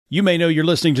You may know you're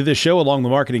listening to this show along the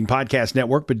Marketing Podcast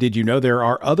Network, but did you know there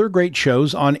are other great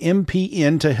shows on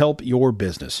MPN to help your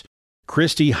business?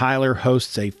 Christy Heiler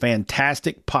hosts a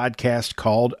fantastic podcast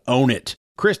called Own It.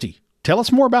 Christy, tell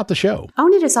us more about the show.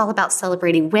 Own It is all about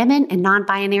celebrating women and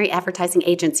non-binary advertising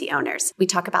agency owners. We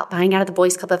talk about buying out of the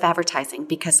Boys Club of Advertising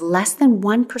because less than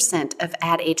 1% of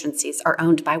ad agencies are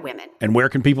owned by women. And where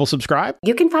can people subscribe?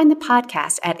 You can find the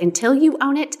podcast at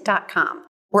untilyouownit.com.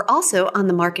 We're also on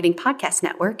the Marketing Podcast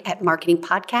Network at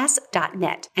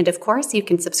marketingpodcast.net. And of course, you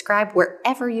can subscribe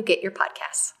wherever you get your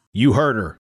podcasts. You heard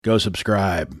her. Go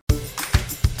subscribe.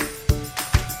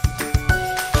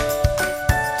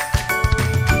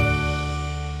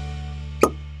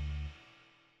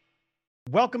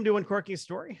 Welcome to Uncorking a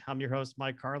Story. I'm your host,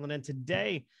 Mike Carlin, and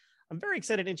today I'm very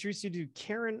excited to introduce you to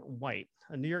Karen White,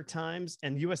 a New York Times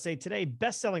and USA Today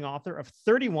best-selling author of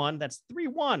 31, that's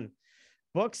 3-1,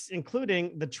 books,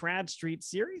 including the Trad Street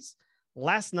series,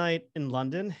 Last Night in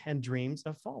London, and Dreams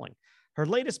of Falling. Her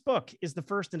latest book is the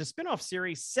first in a spin-off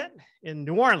series set in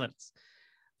New Orleans.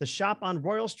 The Shop on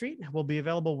Royal Street will be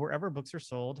available wherever books are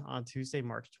sold on Tuesday,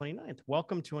 March 29th.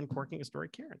 Welcome to Uncorking a Story,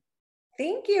 Karen.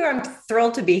 Thank you. I'm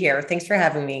thrilled to be here. Thanks for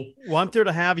having me. Well, I'm thrilled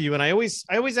to have you. And I always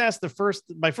ask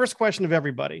my first question of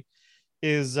everybody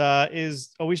is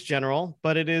always general,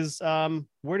 but it is,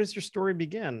 where does your story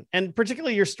begin? And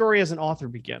particularly your story as an author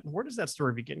begin. Where does that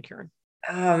story begin, Karen?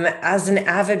 As an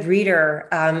avid reader,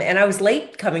 and I was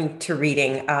late coming to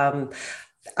reading.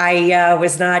 I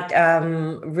was not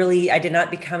I did not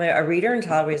become a reader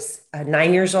until I was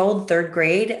 9 years old, third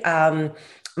grade.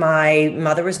 My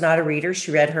mother was not a reader. She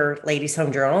read her Ladies'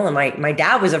 Home Journal, and my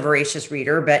dad was a voracious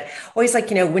reader, but always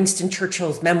Winston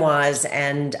Churchill's memoirs,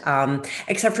 and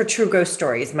except for True Ghost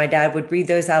Stories. My dad would read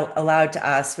those out aloud to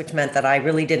us, which meant that I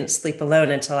really didn't sleep alone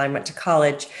until I went to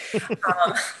college.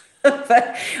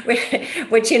 But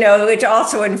which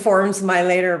also informs my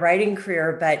later writing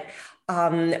career. But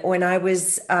when I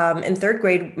was in third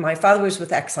grade, my father was with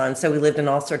Exxon. So we lived in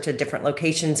all sorts of different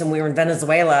locations, and we were in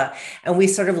Venezuela, and we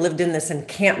sort of lived in this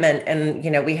encampment, and,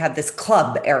 we had this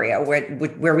club area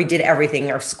where we did everything,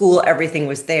 our school, everything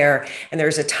was there. And there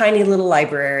was a tiny little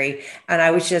library. And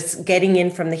I was just getting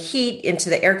in from the heat into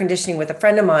the air conditioning with a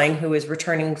friend of mine who was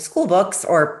returning school books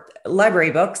or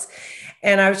library books.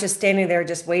 And I was just standing there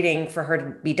just waiting for her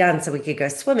to be done so we could go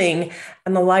swimming.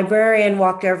 And the librarian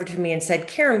walked over to me and said,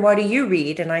 "Karen, what do you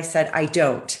read?" And I said, "I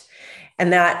don't."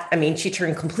 And she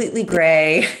turned completely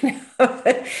gray.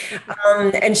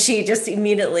 And she just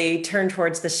immediately turned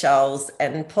towards the shelves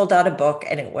and pulled out a book.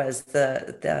 And it was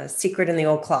The Secret in the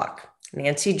Old Clock,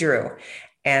 Nancy Drew.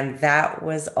 And that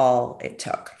was all it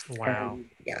took. Wow.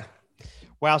 Yeah.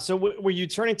 Wow. So were you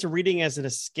turning to reading as an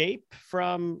escape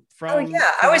from? Oh,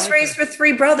 yeah. I was raised with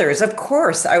three brothers. Of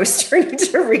course, I was turning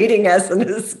to reading as an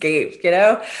escape,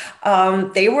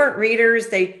 They weren't readers.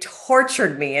 They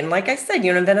tortured me. And like I said,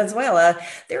 in Venezuela,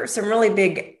 there were some really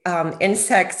big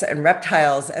insects and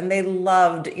reptiles, and they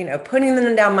loved, putting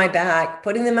them down my back,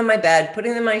 putting them in my bed,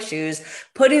 putting them in my shoes,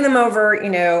 putting them over,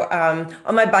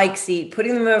 on my bike seat,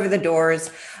 putting them over the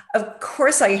doors. Of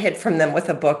course, I hid from them with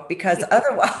a book because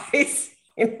otherwise...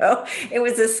 it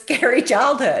was a scary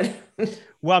childhood.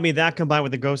 Well, that combined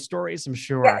with the ghost stories, I'm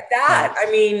sure.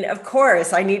 Yeah, of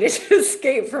course, I needed to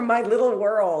escape from my little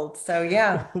world. So,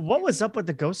 yeah. What was up with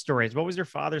the ghost stories? What was your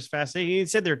father's fascination? You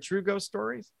said they're true ghost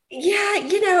stories? Yeah,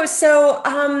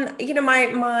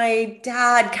 my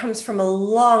dad comes from a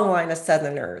long line of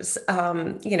Southerners,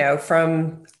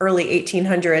 from early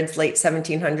 1800s, late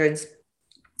 1700s.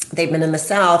 They've been in the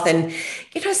South, and,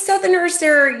 Southerners,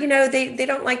 they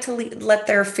don't like to let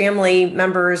their family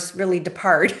members really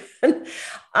depart. And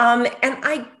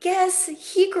I guess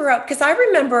he grew up, because I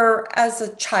remember as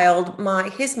a child,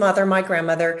 his mother, my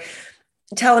grandmother,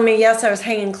 telling me, yes, I was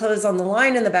hanging clothes on the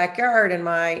line in the backyard, and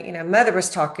my, mother was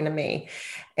talking to me.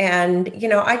 And,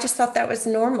 I just thought that was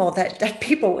normal, that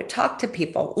people would talk to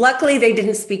people. Luckily, they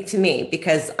didn't speak to me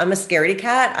because I'm a scaredy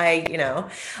cat.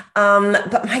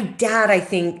 But my dad, I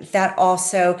think that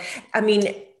also,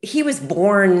 he was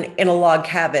born in a log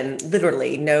cabin,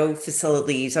 literally no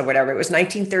facilities or whatever. It was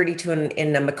 1932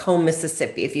 in Macomb,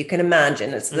 Mississippi. If you can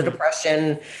imagine, it's the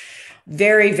Depression,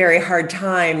 very, very hard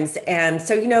times. And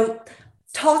so,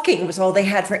 talking was all they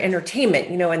had for entertainment,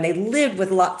 and they lived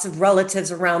with lots of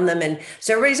relatives around them. And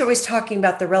so everybody's always talking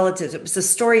about the relatives. It was the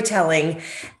storytelling.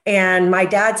 And my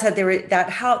dad said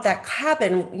that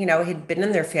cabin, had been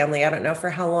in their family. I don't know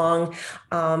for how long.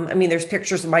 I mean, there's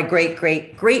pictures of my great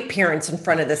parents in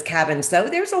front of this cabin. So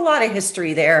there's a lot of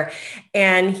history there.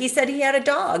 And he said he had a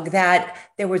dog that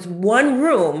there was one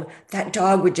room that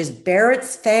dog would just bare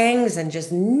its fangs and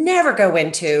just never go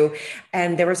into.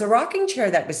 And there was a rocking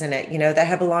chair that was in it, that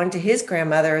had belonged to his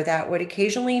grandmother that would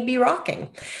occasionally be rocking.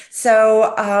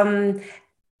 So,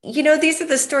 these are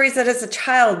the stories that as a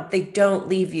child, they don't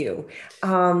leave you.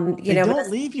 They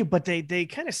don't leave you, but they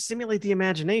kind of simulate the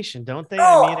imagination, don't they?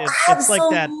 Oh, I mean, it's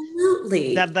like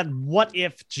that what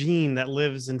if gene that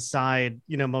lives inside,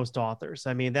 most authors.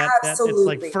 I mean, it's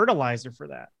like fertilizer for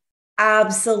that.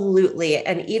 Absolutely.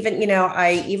 And even,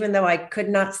 even though I could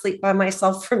not sleep by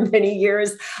myself for many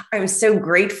years, I'm so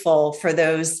grateful for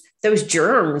those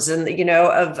germs and,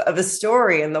 of a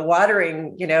story and the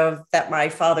watering, that my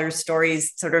father's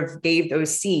stories sort of gave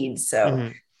those seeds.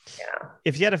 So, yeah.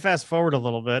 If you had to fast forward a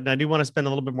little bit, and I do want to spend a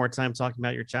little bit more time talking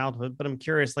about your childhood, but I'm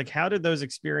curious, like, how did those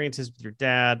experiences with your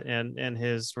dad and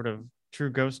his sort of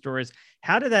true ghost stories,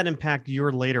 how did that impact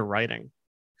your later writing?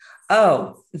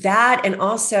 Oh, that, and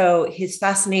also his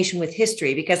fascination with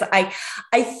history, because I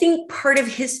think part of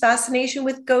his fascination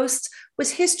with ghosts was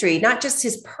history, not just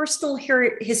his personal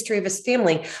history of his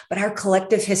family, but our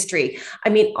collective history. I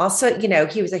mean, also,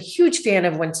 he was a huge fan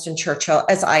of Winston Churchill,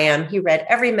 as I am. He read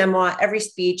every memoir, every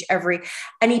speech,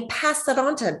 and he passed that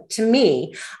on to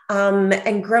me.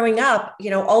 And growing up,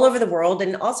 all over the world,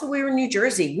 and also we were in New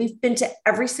Jersey. We've been to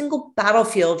every single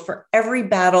battlefield for every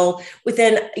battle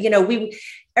within,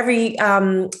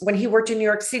 when he worked in New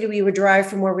York City, we would drive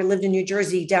from where we lived in New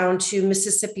Jersey down to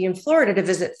Mississippi and Florida to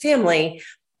visit family.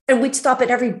 And we'd stop at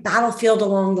every battlefield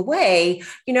along the way,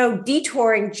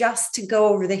 detouring just to go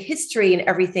over the history and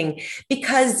everything,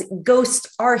 because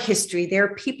ghosts are history.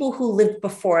 They're people who lived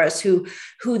before us, who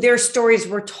their stories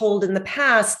were told in the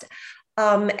past.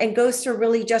 And ghosts are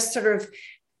really just sort of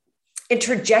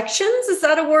interjections, is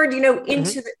that a word,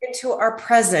 into our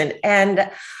present. And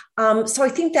so I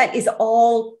think that is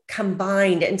all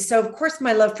combined. And so, of course,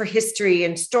 my love for history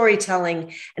and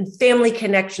storytelling and family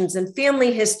connections and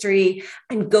family history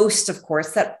and ghosts, of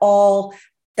course, that all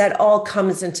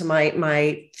comes into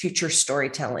my future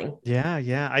storytelling.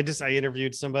 Yeah. I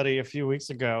interviewed somebody a few weeks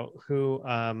ago who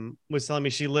was telling me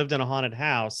she lived in a haunted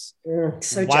house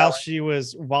while she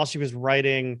was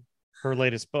writing her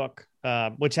latest book,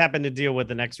 which happened to deal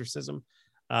with an exorcism.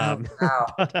 Wow.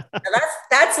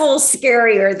 That's a little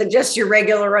scarier than just your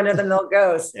regular run-of-the-mill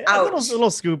ghost. A little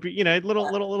scoopy, little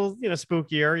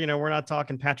spookier. We're not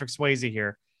talking Patrick Swayze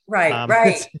here.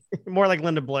 Right. More like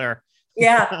Linda Blair.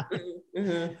 Yeah.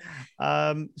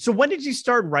 So when did you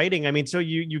start writing? I mean, so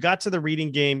you got to the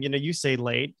reading game, you say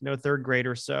late, third grade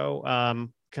or so,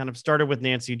 kind of started with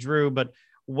Nancy Drew, but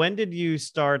when did you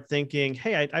start thinking,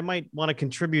 hey, I might want to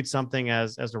contribute something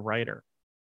as a writer?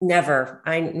 Never.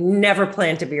 I never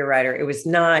planned to be a writer. It was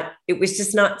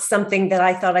just not something that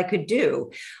I thought I could do.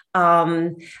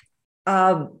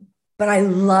 But I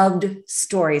loved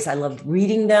stories. I loved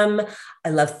reading them. I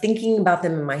loved thinking about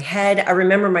them in my head. I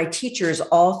remember my teachers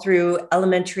all through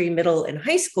elementary, middle, and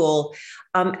high school,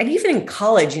 and even in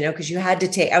college, because you had to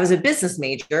take, I was a business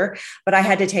major, but I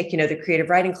had to take, the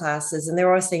creative writing classes. And they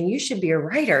were always saying, you should be a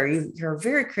writer. You're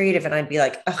very creative. And I'd be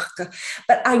like, ugh.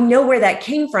 But I know where that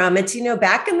came from. It's,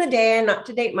 back in the day, and not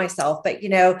to date myself, but,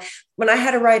 when I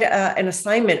had to write an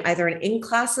assignment, either an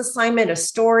in-class assignment, a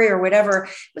story, or whatever,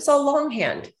 it was all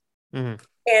longhand. Mm-hmm.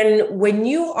 And when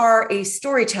you are a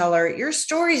storyteller, your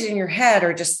stories in your head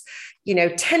are just,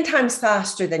 10 times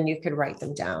faster than you could write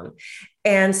them down.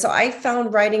 And so I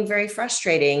found writing very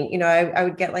frustrating. I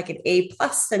would get like an A+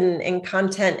 in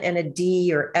content and a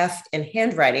D or F in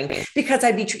handwriting, because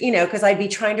I'd be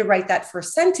trying to write that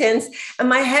first sentence and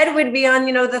my head would be on,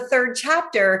 the third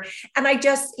chapter. And I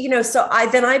just, so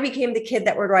I became the kid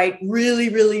that would write really,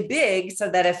 really big, so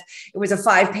that if it was a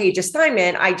 5-page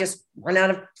assignment, I just run out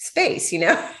of space,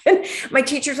 and my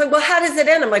teacher's like, well, how does it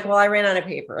end? I'm like, well, I ran out of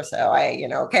paper. So I,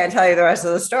 can't tell you the rest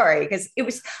of the story, because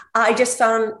I just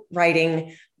found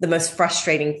writing the most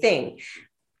frustrating thing.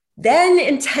 Then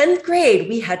in 10th grade,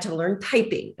 we had to learn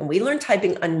typing, and we learned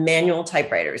typing on manual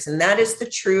typewriters. And that is the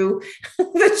true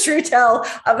tell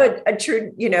of a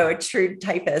true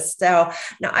typist. So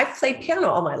now I've played piano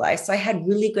all my life, so I had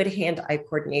really good hand-eye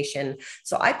coordination.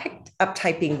 So I picked up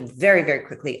typing very, very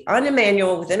quickly on a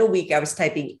manual. Within a week, I was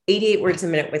typing 88 words a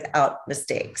minute without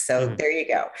mistakes. So There you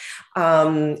go.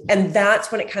 And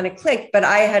that's when it kind of clicked. But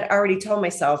I had already told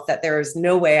myself that there was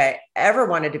no way ever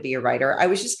wanted to be a writer. I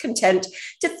was just content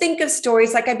to think of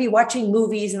stories. Like I'd be watching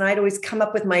movies and I'd always come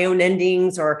up with my own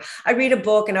endings, or I read a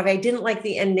book and if I didn't like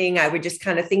the ending, I would just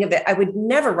kind of think of it. I would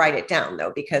never write it down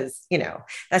though, because,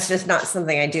 that's just not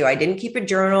something I do. I didn't keep a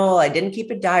journal. I didn't keep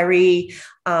a diary.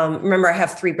 Remember, I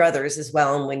have 3 brothers as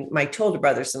well. And when my 2 older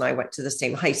brothers and I went to the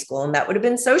same high school, and that would have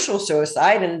been social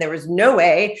suicide. And there was no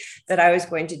way that I was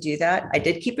going to do that. I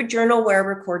did keep a journal where I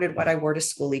recorded what I wore to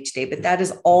school each day, but that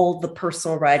is all the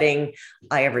personal writing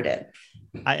I ever did.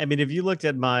 I mean, if you looked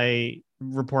at my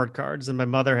report cards, and my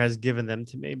mother has given them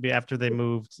to me after they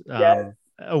moved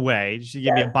away, she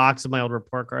gave me a box of my old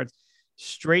report cards,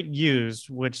 straight used,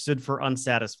 which stood for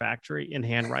unsatisfactory in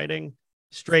handwriting.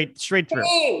 Straight through.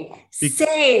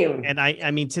 Same. And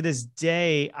I mean, to this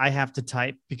day, I have to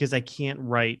type because I can't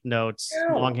write notes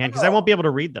longhand because I won't be able to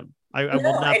read them. I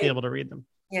will not be able to read them.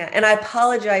 Yeah. And I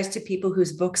apologize to people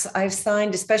whose books I've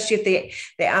signed, especially if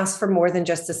they ask for more than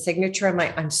just a signature. I'm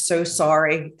like, I'm so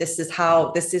sorry. This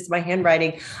is my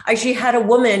handwriting. I actually had a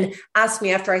woman ask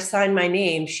me after I signed my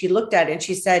name, she looked at it and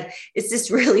she said, is this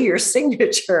really your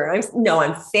signature?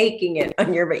 I'm faking it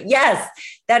on your, but yes,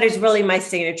 that is really my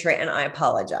signature. And I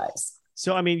apologize.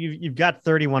 So, I mean, you've got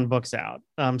 31 books out.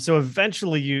 So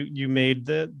eventually you made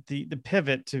the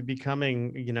pivot to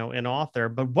becoming, an author.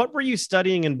 But what were you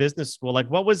studying in business school?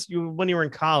 Like, what was you when you were in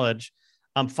college?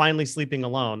 Finally sleeping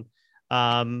alone.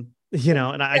 And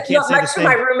I can't not say much the same. For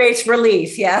my roommate's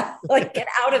relief. Yeah, like get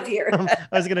out of here. I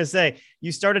was gonna say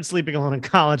you started sleeping alone in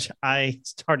college. I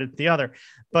started the other.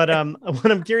 But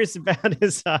what I'm curious about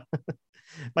is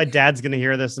my dad's gonna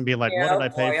hear this and be like, "What did I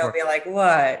pay for?" He'll be like,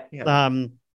 "What?" Yeah.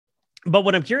 But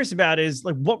what I'm curious about is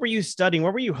like, what were you studying?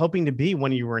 What were you hoping to be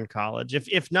when you were in college?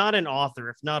 If not an author,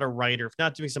 if not a writer, if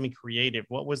not doing something creative,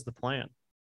 what was the plan?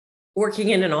 Working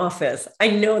in an office.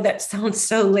 I know that sounds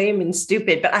so lame and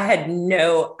stupid, but I had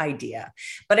no idea.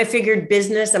 But I figured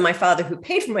business, and my father, who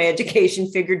paid for my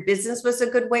education, figured business was a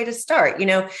good way to start,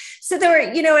 So there were,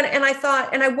 and I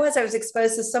thought, and I was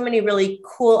exposed to so many really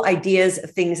cool ideas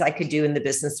of things I could do in the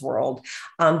business world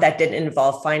that didn't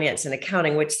involve finance and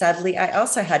accounting, which sadly I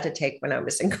also had to take when I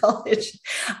was in college.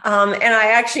 And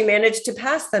I actually managed to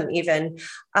pass them even.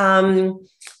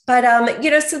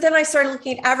 So then I started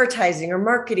looking at advertising or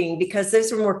marketing because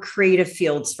those were more creative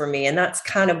fields for me. And that's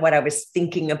kind of what I was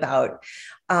thinking about.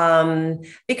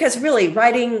 Because really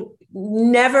writing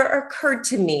never occurred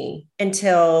to me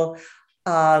after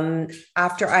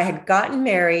I had gotten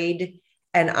married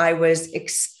and I was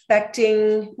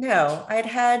expecting, and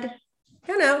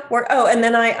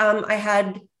then I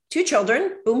had 2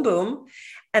 children, boom, boom.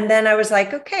 And then I was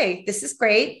like, okay, this is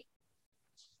great.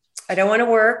 I don't want to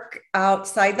work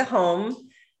outside the home,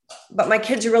 but my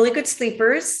kids are really good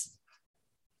sleepers.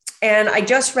 And I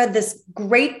just read this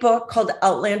great book called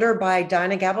Outlander by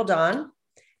Diana Gabaldon.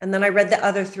 And then I read the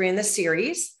other 3 in the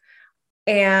series.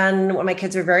 And when my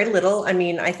kids are very little, I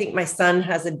mean, I think my son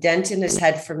has a dent in his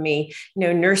head from me,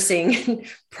 nursing and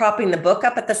propping the book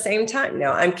up at the same time.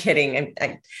 No, I'm kidding.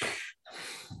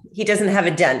 He doesn't have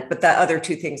a dent, but the other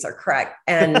 2 things are correct.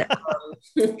 And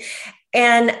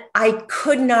and I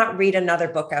could not read another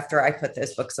book after I put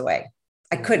those books away.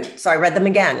 I couldn't. So I read them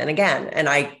again and again. And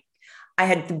I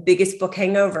had the biggest book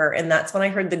hangover. And that's when I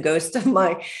heard the ghost of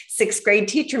my 6th grade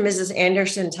teacher, Mrs.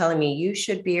 Anderson, telling me, you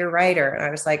should be a writer. And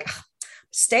I was like,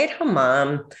 stay-at-home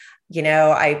mom.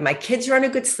 My kids are on a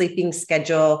good sleeping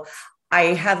schedule.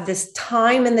 I have this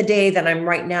time in the day that I'm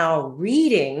right now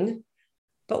reading.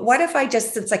 But what if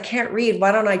since I can't read,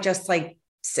 why don't I just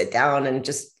sit down and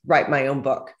just write my own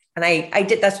book? And I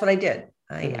did. That's what I did.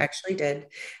 I actually did.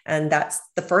 And that's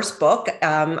the first book.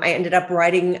 I ended up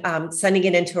sending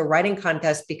it into a writing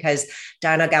contest because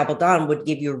Diana Gabaldon would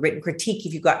give you a written critique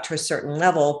if you got to a certain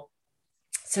level.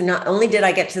 So not only did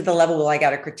I get to the level where I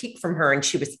got a critique from her and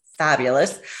she was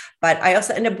fabulous, but I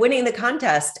also ended up winning the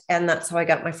contest. And that's how I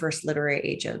got my first literary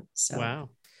agent. So, wow.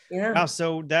 Yeah. Wow.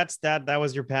 So that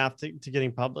was your path to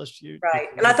getting published. Right.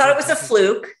 And I thought it was a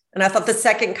fluke. And I thought the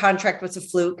second contract was a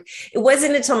fluke. It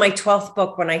wasn't until my 12th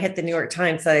book when I hit the New York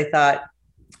Times that I thought,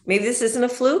 maybe this isn't a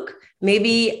fluke.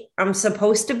 Maybe I'm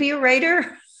supposed to be a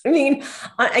writer. I mean,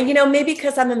 maybe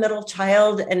because I'm a middle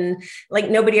child and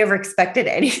nobody ever expected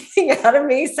anything out of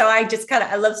me. So I just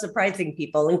I love surprising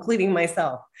people, including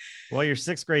myself. Well, your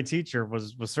 6th grade teacher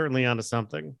was certainly onto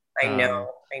something. I know.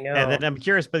 And then I'm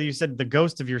curious, but you said the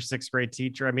ghost of your 6th grade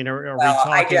teacher. I mean, are we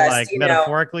talking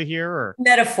metaphorically here or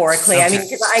metaphorically? Okay. I mean,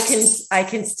 because I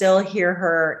can still hear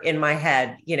her in my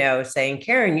head, saying,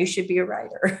 Karen, you should be a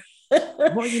writer.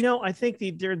 Well, I think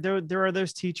there are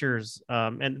those teachers,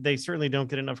 and they certainly don't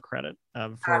get enough credit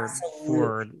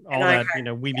for all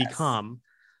that we become.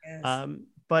 Yes.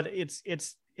 But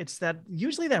it's it's that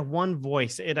usually that one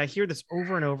voice, and I hear this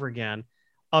over and over again,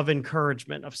 of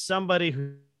encouragement of somebody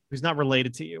who's not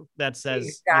related to you that says,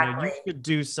 Exactly. you could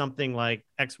do something like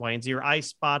X, Y, and Z, or I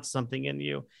spot something in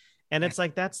you. And it's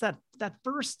like, that's that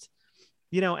first,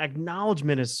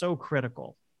 acknowledgement is so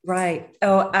critical. Right.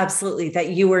 Oh, absolutely. That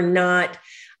you are not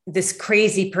this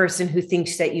crazy person who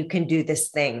thinks that you can do this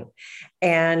thing.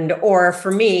 Or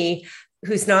for me,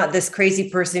 who's not this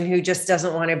crazy person who just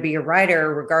doesn't want to be a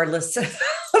writer, regardless of,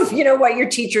 what your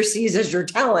teacher sees as your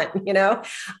talent.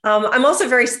 I'm also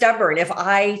very stubborn. If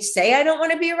I say I don't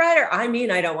want to be a writer, I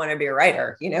mean, I don't want to be a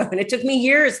writer, and it took me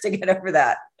years to get over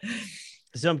that.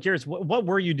 So I'm curious, what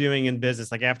were you doing in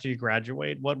business? Like after you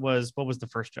graduate, what was the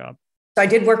first job? So I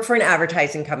did work for an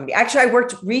advertising company. Actually, I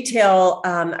worked retail.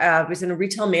 I was in a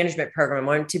retail management program. I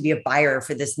wanted to be a buyer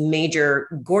for this major,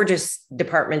 gorgeous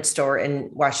department store in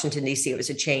Washington, D.C. It was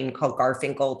a chain called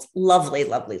Garfinkel's. Lovely,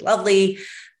 lovely, lovely.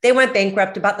 They went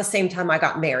bankrupt about the same time I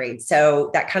got married.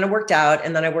 So that kind of worked out.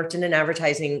 And then I worked in an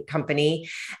advertising company.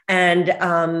 And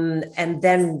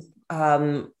then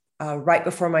right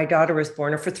before my daughter was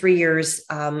born, or for 3 years,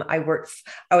 I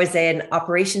was an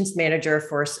operations manager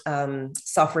for a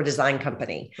software design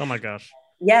company. Oh my gosh.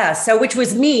 Yeah. So, which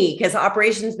was me, because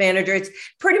operations manager, it's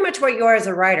pretty much what you are as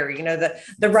a writer.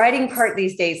 The writing part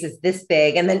these days is this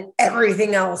big, and then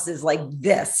everything else is like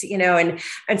this, and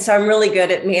so I'm really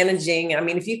good at managing. I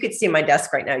mean, if you could see my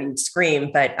desk right now, you'd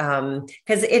scream, but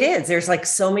because there's like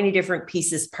so many different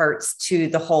parts to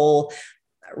the whole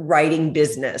writing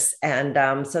business.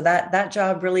 And so that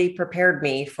job really prepared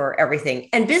me for everything.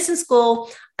 And business school,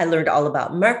 I learned all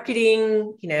about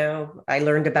marketing. I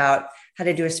learned about how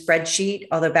to do a spreadsheet,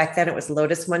 although back then it was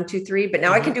Lotus 1, 2, 3, but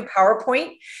now I can do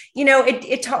PowerPoint.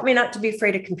 It taught me not to be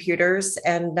afraid of computers.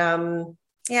 And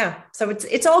so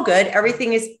it's all good.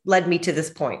 Everything has led me to this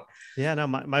point. Yeah, no,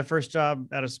 my first job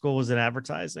out of school was in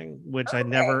advertising, which I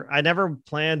never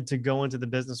planned to go into the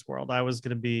business world. I was going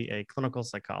to be a clinical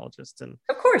psychologist. And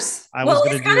of course,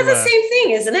 it's kind of the same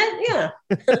thing, isn't it? Yeah.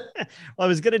 Well, I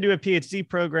was going to do a PhD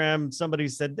program. Somebody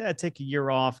said, take a year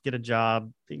off, get a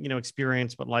job,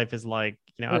 experience what life is like,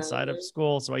 outside of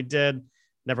school. So I did,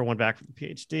 never went back for the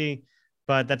PhD,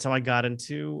 but that's how I got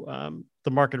into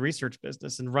the market research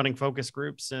business and running focus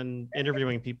groups and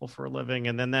interviewing people for a living.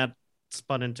 And then that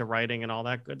spun into writing and all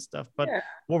that good stuff. But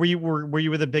what were you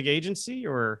with a big agency,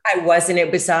 or? I wasn't.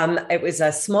 It was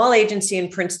a small agency in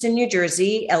Princeton, New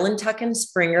Jersey, Ellen Tuck and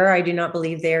Springer. I do not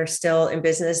believe they're still in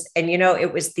business. And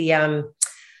it was the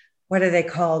what are they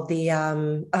called? The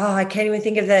I can't even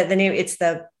think of the name. It's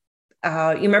the you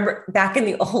remember back in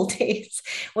the old days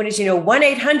when it's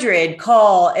 1-800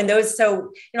 call, and those, so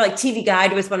like TV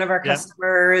Guide was one of our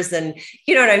customers, and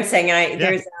you know what I'm saying.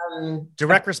 There's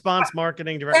direct response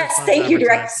marketing, response. Thank you,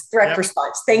 direct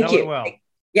response. Thank you. Well.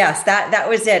 Yes, that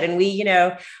was it. And we,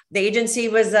 the agency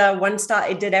was one stop.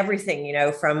 It did everything,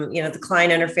 from, the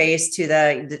client interface to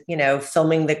the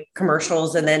filming the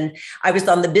commercials. And then I was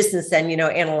on the business end,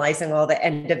 analyzing all the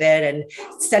end of it and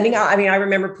sending out. I mean, I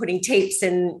remember putting tapes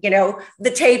and,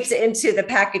 the tapes into the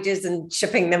packages and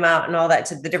shipping them out and all that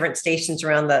to the different stations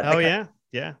around the country.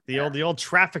 Yeah. The old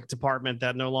traffic department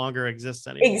that no longer exists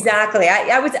anymore. Exactly.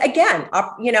 I was, again,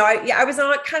 I was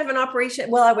on kind of an operation.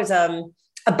 Well, I was,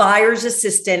 a buyer's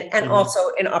assistant and also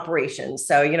in operations.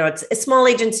 So, it's a small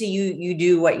agency. You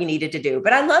do what you needed to do,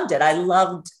 but I loved it. I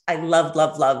loved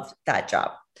that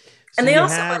job. So and they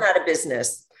also went out of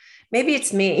business. Maybe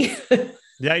it's me.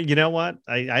 Yeah. You know what?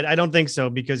 I don't think so,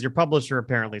 because your publisher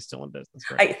apparently is still in business.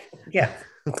 Right?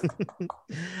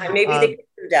 Maybe they could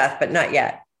do death, but not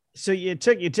yet. So it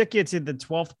took you to the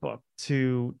 12th book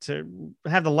to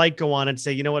have the light go on and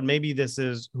say, you know what, maybe this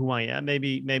is who I am.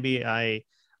 Maybe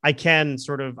I can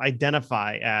sort of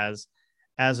identify as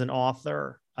an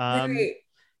author. Right.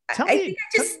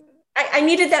 I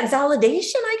needed that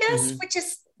validation, I guess, which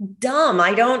is dumb.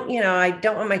 I don't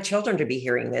want my children to be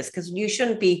hearing this, because you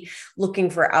shouldn't be looking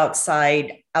for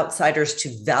outsiders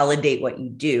to validate what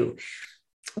you do.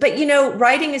 But,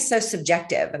 writing is so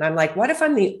subjective. And I'm like, what if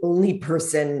I'm the only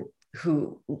person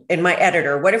and my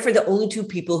editor, what if we're the only two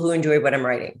people who enjoy what I'm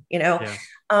writing, Yeah.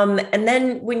 And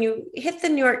then when you hit the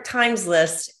New York Times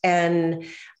list and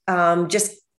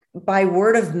just by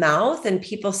word of mouth and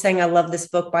people saying, I love this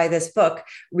book, buy this book,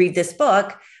 read this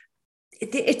book,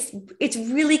 it's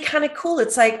really kind of cool.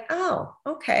 It's like, oh,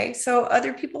 okay. So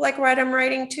other people like what I'm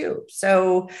writing too.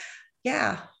 So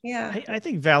yeah. I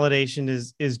think validation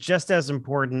is just as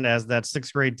important as that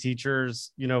 6th grade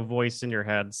teacher's, voice in your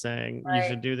head saying, you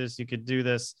should do this, you could do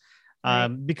this.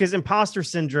 Because imposter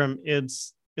syndrome,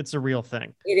 it's a real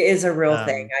thing. It is a real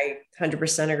thing. I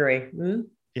 100% agree. Mm-hmm.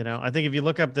 I think if you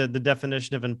look up the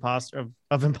definition of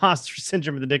imposter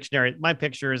syndrome in the dictionary, my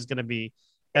picture is going to be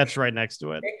etched right next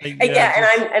to it.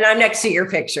 And I'm next to your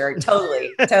picture.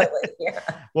 Totally. Yeah.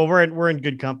 Well, we're in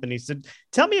good company. So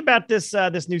tell me about this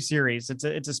new series. It's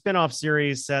a spinoff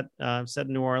series set in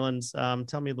New Orleans.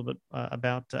 Tell me a little bit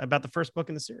about the first book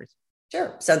in the series.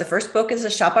 Sure. So the first book is A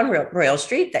Shop on Royal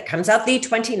Street that comes out the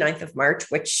 29th of March,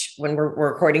 which when we're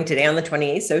recording today on the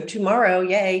 28th. So tomorrow,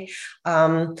 yay.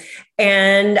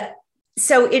 And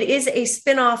so it is a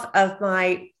spinoff of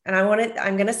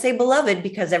I'm going to say beloved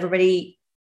because everybody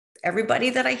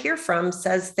that I hear from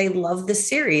says they love this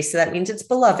series. So that means it's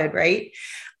beloved, right?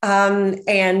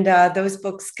 Those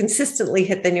books consistently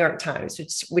hit the New York Times,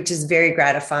 which is very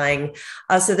gratifying.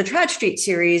 So the Tradd Street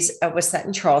series was set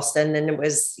in Charleston, and it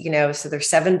was, so there's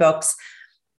 7 books.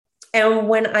 And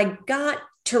when I got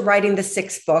to writing the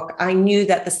 6th book, I knew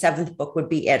that the 7th book would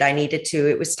be it.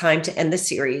 It was time to end the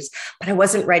series, but I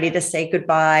wasn't ready to say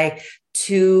goodbye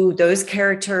to those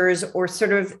characters, or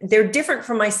sort of, they're different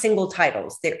from my single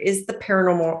titles. There is the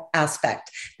paranormal aspect.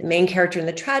 The main character in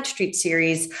the Tradd Street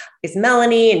series is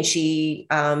Melanie, and she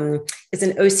is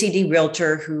an OCD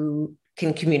realtor who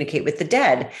can communicate with the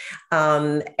dead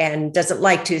and doesn't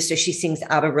like to. So she sings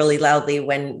ABBA really loudly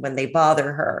when they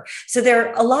bother her. So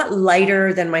they're a lot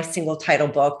lighter than my single title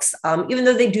books, even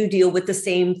though they do deal with the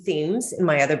same themes in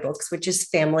my other books, which is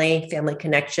family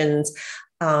connections,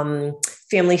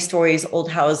 family stories,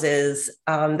 old houses,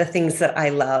 the things that I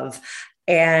love.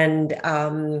 And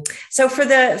so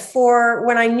for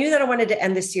when I knew that I wanted to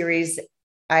end the series,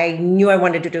 I knew I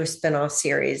wanted to do a spinoff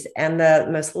series. And the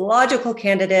most logical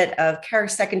candidate of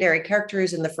secondary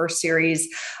characters in the first series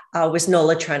was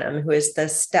Nola Trenham, who is the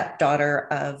stepdaughter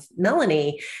of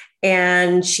Melanie.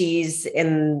 And she's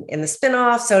in the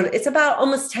spinoff. So it's about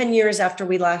almost 10 years after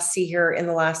we last see her in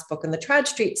the last book in the Tradd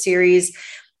Street series.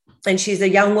 And she's a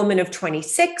young woman of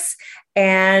 26.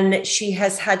 And she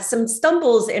has had some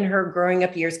stumbles in her growing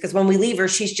up years, because when we leave her,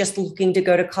 she's just looking to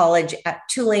go to college at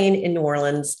Tulane in New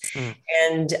Orleans.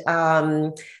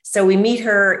 And so we meet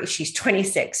her, she's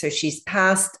 26. So she's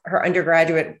past her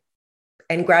undergraduate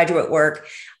and graduate work.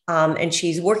 And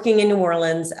she's working in New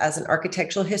Orleans as an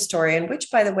architectural historian,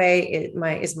 which, by the way,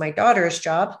 is my daughter's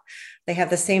job. They have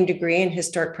the same degree in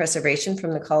historic preservation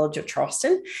from the College of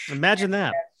Charleston. Imagine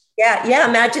that. Yeah,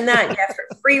 imagine that. Yeah,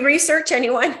 free research,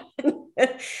 anyone?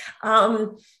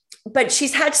 But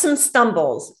she's had some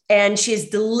stumbles, and she's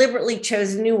deliberately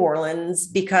chosen New Orleans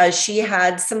because she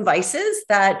had some vices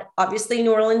that obviously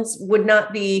New Orleans would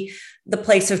not be the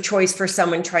place of choice for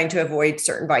someone trying to avoid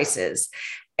certain vices.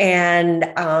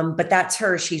 And, but that's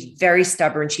her. She's very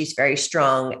stubborn. She's very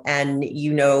strong. And,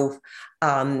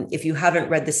 if you haven't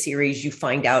read the series, you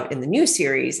find out in the new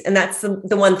series. And that's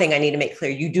the one thing I need to make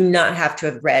clear. You do not have to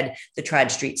have read the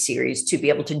Tradd Street series to be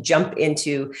able to jump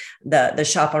into the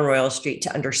Shop on Royal Street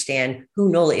to understand who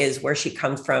Nola is, where she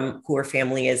comes from, who her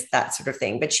family is, that sort of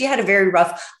thing. But she had a very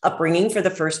rough upbringing for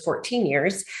the first 14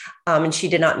 years. And she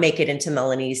did not make it into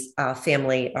Melanie's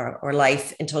family or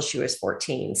life until she was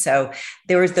 14. So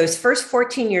there was those first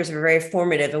 14 years were very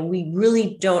formative, and we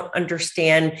really don't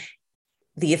understand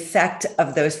the effect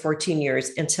of those 14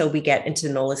 years until we get into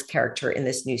Nola's character in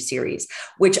this new series,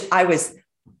 which I was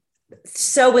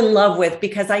so in love with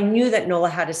because I knew that Nola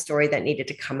had a story that needed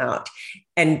to come out,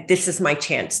 and this is my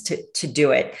chance to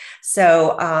do it.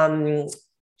 So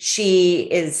she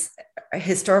is a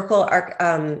historical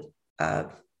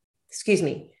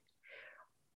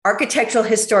architectural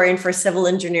historian for a civil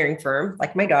engineering firm,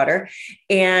 like my daughter.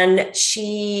 And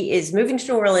she is moving to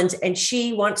New Orleans, and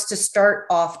she wants to start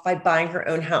off by buying her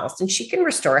own house. And she can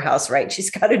restore a house, right?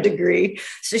 She's got a degree.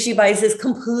 So she buys this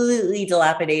completely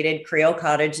dilapidated Creole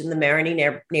cottage in the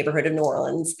Marigny neighborhood of New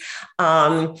Orleans.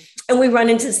 And we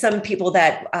run into some people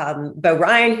that Bo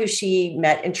Ryan, who she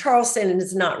met in Charleston and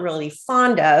is not really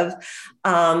fond of,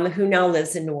 who now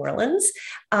lives in New Orleans,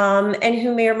 and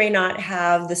who may or may not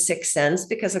have the sixth sense,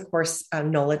 because of course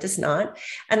Nola does not.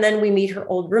 And then we meet her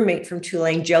old roommate from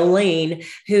Tulane, Jolene,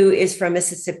 who is from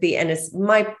Mississippi and is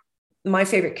my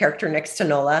favorite character next to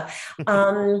Nola.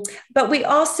 But we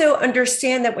also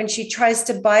understand that when she tries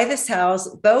to buy this house,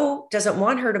 Bo doesn't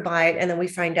want her to buy it. And then we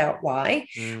find out why.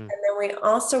 And then we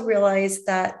also realize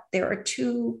that there are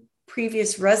 2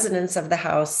 previous residents of the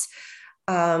house,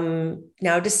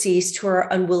 now deceased, who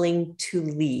are unwilling to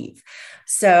leave.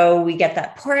 So we get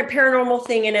that paranormal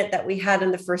thing in it that we had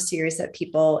in the first series that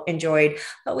people enjoyed,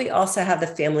 but we also have the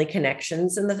family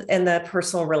connections and the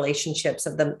personal relationships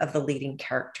of the leading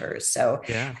characters. So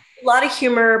yeah, a lot of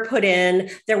humor put in.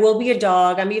 There will be a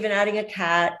dog. I'm even adding a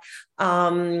cat.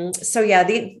 So yeah,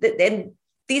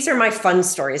 these are my fun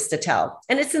stories to tell.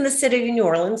 And it's in the city of New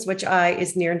Orleans, which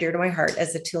is near and dear to my heart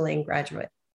as a Tulane graduate.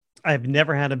 I've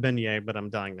never had a beignet, but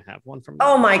I'm dying to have one from you.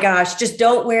 Oh my gosh. Just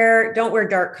don't wear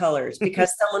dark colors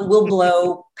because someone will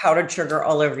blow powdered sugar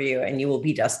all over you and you will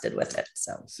be dusted with it.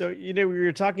 So, we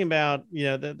were talking about,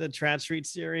 the Trad Street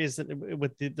series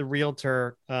with the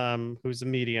realtor, who's a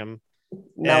medium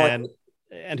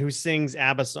and who sings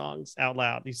ABBA songs out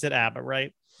loud. You said ABBA,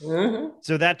 right? Mm-hmm.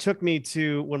 So that took me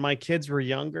to when my kids were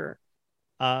younger.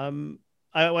 I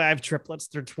have triplets.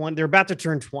 They're about to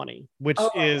turn 20, which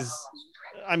is,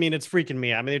 I mean, it's freaking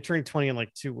me out. I mean, they're turning 20 in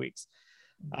like 2 weeks.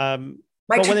 My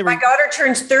daughter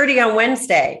turns 30 on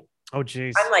Wednesday. Oh,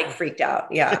 geez. I'm like freaked out.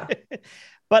 Yeah.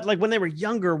 But like when they were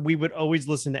younger, we would always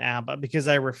listen to ABBA because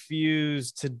I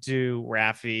refused to do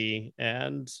Raffi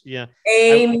and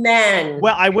Amen.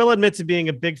 I will admit to being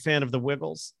a big fan of the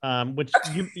Wiggles, which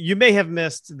you may have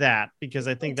missed that because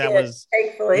I think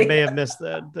thankfully you may have missed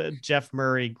the Jeff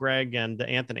Murray, Greg, and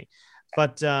Anthony.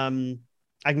 But I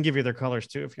can give you their colors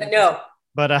too if you know.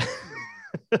 But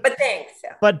but thanks.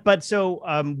 But so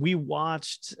we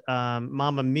watched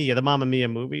Mamma Mia, the Mamma Mia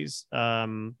movies, a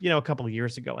couple of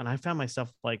years ago, and I found myself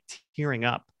like tearing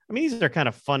up. I mean, these are kind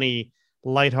of funny,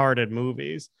 lighthearted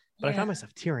movies, but I found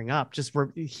myself tearing up just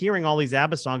for hearing all these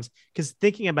ABBA songs because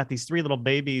thinking about these three little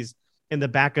babies in the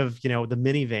back of the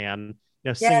minivan,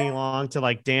 singing along to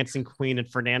like Dancing Queen and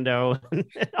Fernando and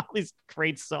all these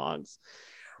great songs.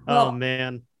 Well, oh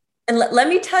man. And let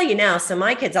me tell you now, so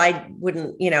my kids, I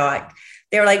wouldn't,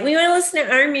 they were like, we want to listen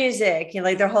to our music,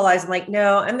 like their whole lives. I'm like,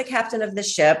 no, I'm the captain of the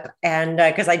ship. And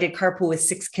because I did carpool with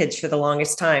 6 kids for the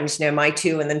longest times, my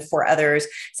 2 and then 4 others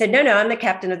said, no, I'm the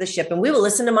captain of the ship and we will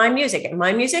listen to my music. And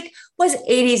my music was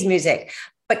 80s music.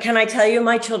 But can I tell you,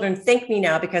 my children thank me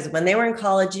now because when they were in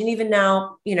college and even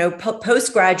now,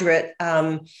 postgraduate,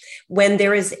 when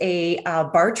there is a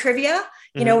bar trivia,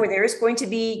 where there is going to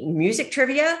be music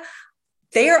trivia,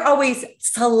 they are always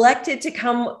selected to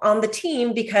come on the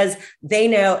team because they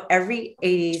know every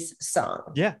 80s song.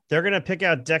 Yeah, they're going to pick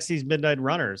out Dexy's Midnight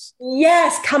Runners.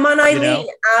 Yes, come on, Eileen.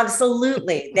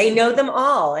 Absolutely. They know them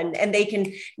all, and they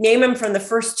can name them from the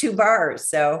first 2 bars.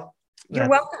 So you're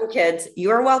welcome, kids.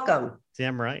 You're welcome.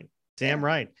 Damn right. Damn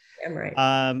right. Damn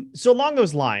right. So along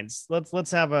those lines,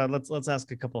 let's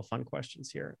ask a couple of fun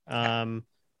questions here.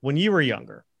 When you were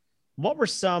younger, what were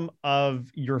some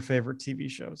of your favorite TV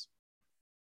shows?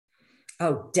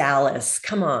 Oh, Dallas.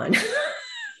 Come on.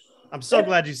 I'm so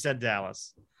glad you said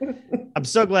Dallas. I'm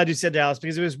so glad you said Dallas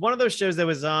because it was one of those shows that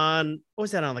was on, what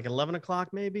was that on, like 11 o'clock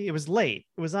maybe? It was late.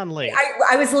 It was on late.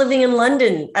 I was living in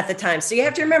London at the time. So you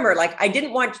have to remember, like I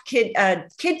didn't watch kid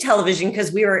television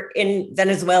because we were in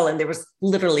Venezuela and there was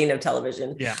literally no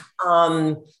television. Yeah.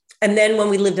 And then when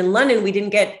we lived in London, we didn't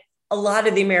get a lot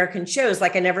of the American shows.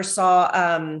 Like I never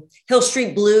saw Hill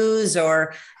Street Blues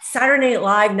or Saturday Night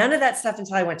Live, none of that stuff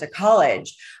until I went to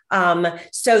college.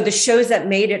 So the shows that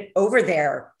made it over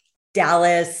there,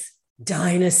 Dallas,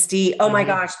 Dynasty. Oh my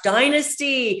gosh,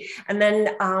 Dynasty. And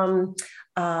then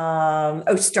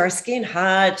Starsky and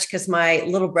Hutch, because my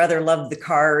little brother loved the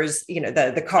cars,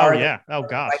 the car. Oh yeah. Oh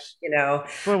gosh.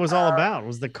 That's what it was all about. It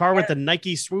was the car with the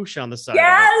Nike swoosh on the side.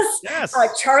 Yes.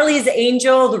 Charlie's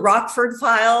Angel, the Rockford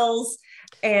Files.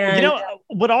 And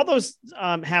what all those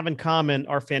have in common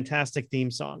are fantastic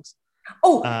theme songs.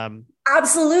 Oh,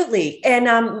 absolutely.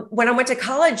 And when I went to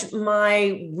college,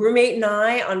 my roommate and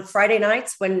I on Friday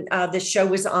nights when this show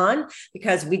was on,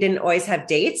 because we didn't always have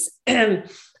dates,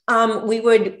 we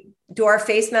would do our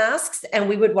face masks and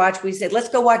we said, let's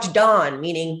go watch Don,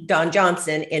 meaning Don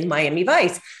Johnson in Miami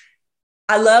Vice.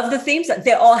 I love the theme song.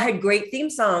 They all had great theme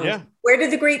songs. Yeah. Where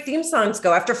did the great theme songs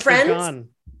go? After Friends?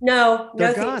 No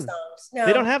theme songs. No.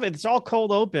 They don't have it. It's all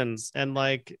cold opens and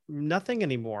like nothing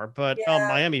anymore. But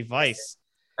Miami Vice.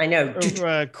 I know.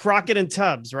 Crockett and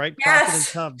Tubbs, right?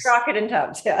 Yes. Crockett and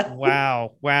Tubbs. Yeah.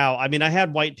 Wow. I mean, I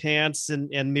had white pants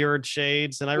and mirrored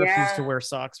shades, and I refused to wear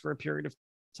socks for a period of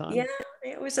time. Yeah,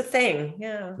 it was a thing.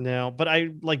 Yeah. No, but I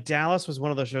like Dallas was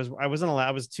one of those shows where I wasn't allowed.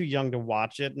 I was too young to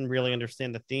watch it and really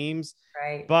understand the themes.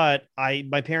 Right. But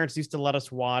my parents used to let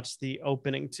us watch the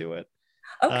opening to it.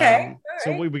 Okay.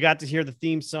 So we got to hear the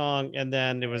theme song, and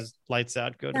then it was lights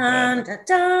out, go to bed.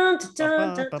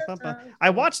 I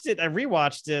watched it. I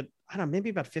rewatched it. I don't know, maybe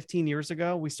about 15 years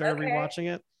ago. We started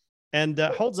rewatching it, and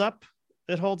holds up.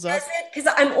 It holds up.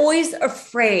 Because I'm always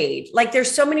afraid. Like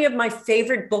there's so many of my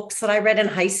favorite books that I read in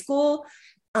high school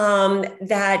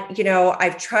that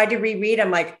I've tried to reread.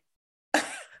 I'm like,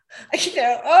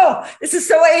 this is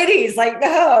so 80s. Like,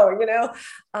 no,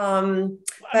 I mean,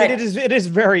 it is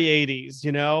very 80s,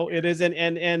 it is.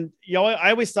 And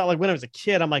I always thought, like, when I was a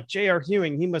kid, I'm like, J.R.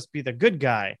 Ewing, he must be the good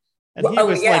guy. And he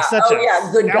was like such a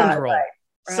good scoundrel, guy,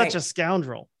 right. such a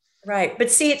scoundrel. Right. But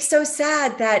see, it's so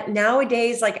sad that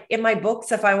nowadays, like in my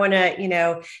books, if I want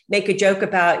to, make a joke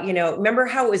about, remember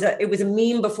how it was a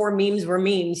meme before memes were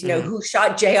memes, who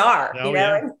shot JR,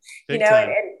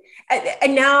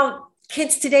 and now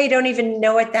kids today don't even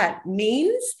know what that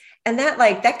means. And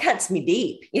that cuts me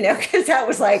deep, because that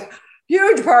was like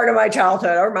huge part of my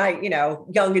childhood or my,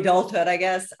 young adulthood, I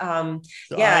guess.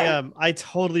 I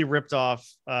totally ripped off.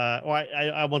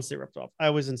 I won't say ripped off.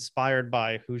 I was inspired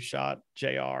by Who Shot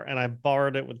JR, and I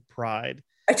borrowed it with pride.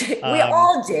 We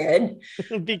all did.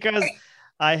 Because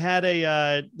I had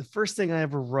the first thing I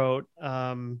ever wrote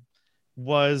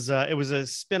was it was a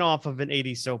spinoff of an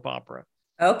 80s soap opera.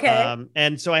 Okay.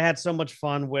 And so I had so much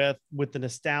fun with the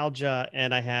nostalgia,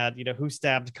 and I had, Who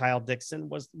Stabbed Kyle Dixon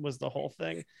was the whole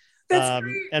thing.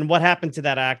 And what happened to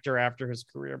that actor after his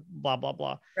career, blah, blah,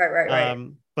 blah. Right.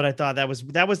 But I thought that was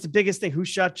the biggest thing. Who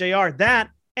Shot JR? That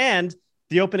and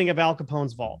the opening of Al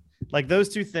Capone's vault. Like those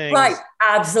two things. Right.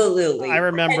 Absolutely. I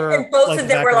remember. And both of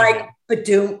them were like,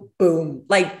 ba-doom, boom.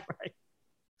 Like, right.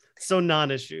 So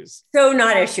non-issues, and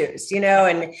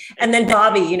then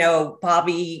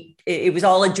Bobby, it was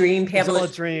all a dream. It was all a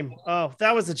dream. Oh,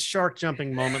 that was a shark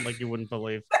jumping moment like you wouldn't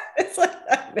believe. It's like,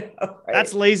 I know, right?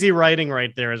 That's lazy writing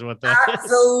right there is what that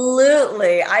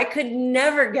Absolutely. is. I could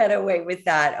never get away with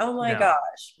that. Oh my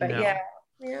gosh. But yeah.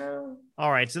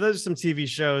 All right. So those are some TV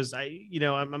shows.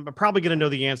 I'm probably going to know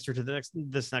the answer to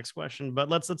this next question, but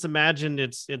let's imagine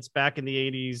it's back in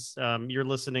the 80s. You're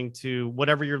listening to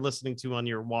whatever you're listening to on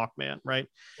your Walkman, right?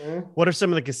 Mm-hmm. What are some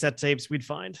of the cassette tapes we'd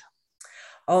find?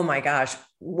 Oh my gosh.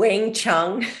 Wang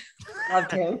Chung.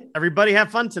 Loved him. Everybody have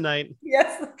fun tonight.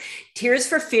 Yes. Tears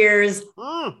for Fears.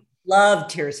 Love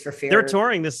Tears for Fears. They're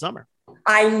touring this summer.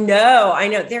 I know.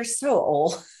 They're so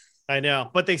old. I know,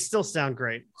 but they still sound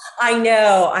great. I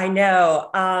know.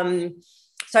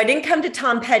 So I didn't come to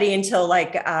Tom Petty until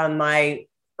my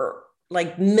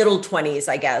middle 20s,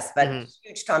 I guess, but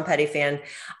huge Tom Petty fan.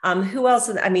 Who else?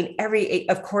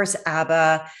 Of course,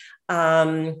 ABBA.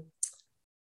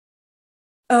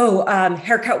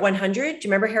 Haircut 100. Do you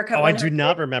remember Haircut 100? I do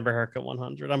not remember Haircut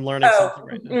 100. I'm learning something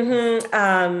right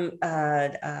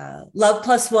now. Love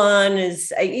Plus One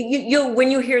is you when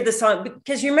you hear the song,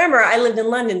 because you remember I lived in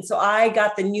London, so I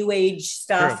got the new age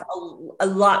stuff a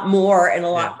lot more and a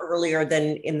lot earlier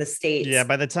than in the States. Yeah,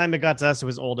 by the time it got to us, it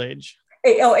was old age.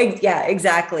 Yeah,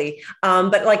 exactly.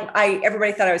 But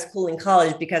everybody thought I was cool in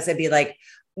college because I'd be like,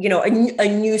 a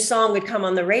new song would come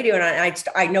on the radio and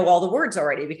I know all the words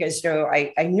already because,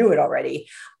 I knew it already.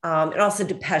 And also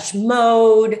Depeche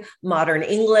Mode, Modern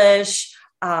English.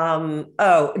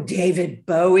 David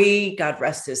Bowie, God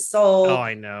rest his soul. Oh,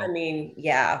 I know.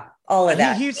 All of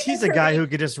that. He's a guy who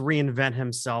could just reinvent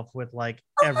himself with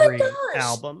every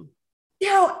album.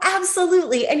 No,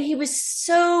 absolutely. And he was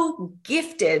so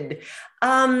gifted.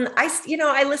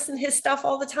 I listen to his stuff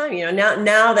all the time,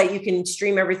 now that you can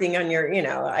stream everything on your,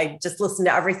 I just listen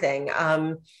to everything.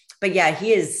 But yeah,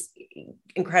 he is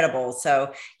incredible.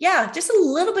 So yeah, just a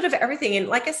little bit of everything. And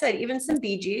like I said, even some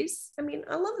Bee Gees. I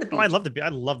love the Bee Gees. I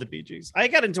love the Bee Gees. I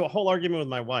got into a whole argument with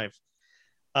my wife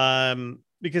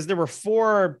because there were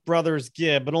 4 brothers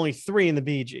Gibb, but only 3 in the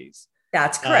Bee Gees.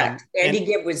 That's correct. Andy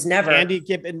Gibb was never. Andy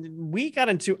Gibb, and we got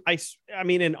into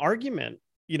an argument,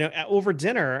 over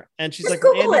dinner, and she's like,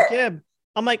 Andy Gibb.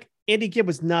 I'm like, Andy Gibb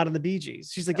was not in the Bee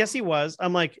Gees. She's like, yes, he was.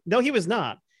 I'm like, no, he was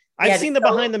not. I've seen the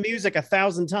behind the music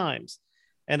 1,000 times,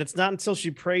 and it's not until she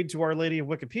prayed to Our Lady of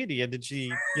Wikipedia did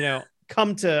she,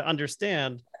 come to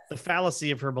understand the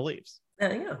fallacy of her beliefs.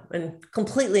 And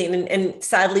completely. And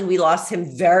sadly, we lost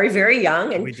him very, very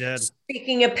young. And we did.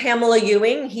 Speaking of Pamela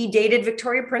Ewing, he dated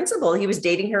Victoria Principal. He was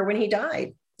dating her when he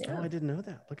died. Yeah. Oh, I didn't know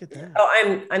that. Look at that.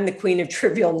 Oh, I'm the queen of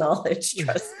trivial knowledge.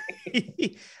 Trust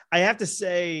me. I have to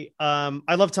say,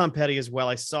 I love Tom Petty as well.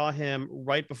 I saw him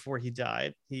right before he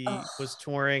died. He was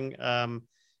touring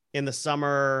in the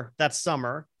summer,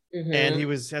 and I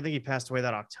think he passed away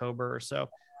that October or so.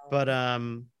 But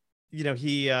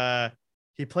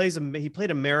he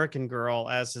played American Girl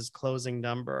as his closing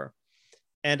number,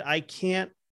 and I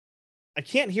can't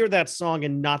hear that song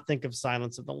and not think of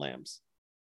Silence of the Lambs.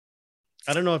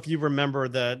 I don't know if you remember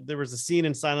there was a scene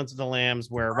in Silence of the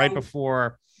Lambs where right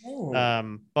before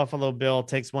Buffalo Bill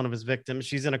takes one of his victims,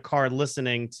 she's in a car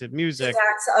listening to music.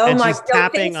 She's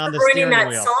tapping on the steering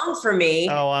wheel. That song for me.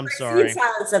 Oh, I'm sorry.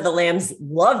 Silence of the Lambs,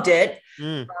 loved it.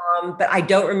 But I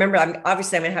don't remember. I'm going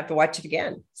to have to watch it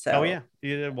again. So you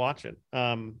did watch it.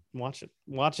 Watch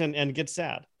it and get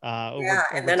sad.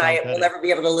 And then I will never be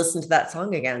able to listen to that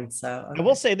song again. So I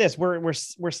will say this: we're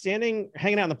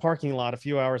hanging out in the parking lot a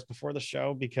few hours before the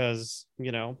show because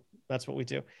that's what we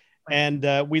do.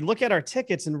 And we look at our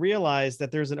tickets and realize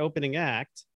that there's an opening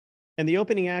act. And the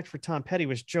opening act for Tom Petty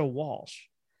was Joe Walsh.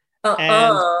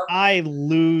 And I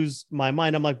lose my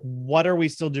mind. I'm like, what are we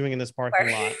still doing in this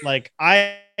parking lot? Like,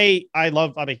 I'm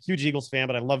a huge Eagles fan,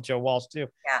 but I love Joe Walsh too.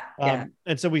 And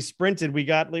so we sprinted. We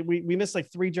missed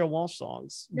like 3 Joe Walsh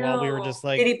songs while we were just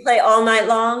like. Did he play All Night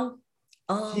Long?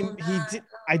 He did.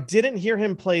 I didn't hear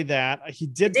him play that. He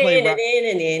did play. He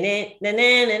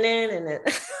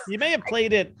may have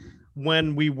played it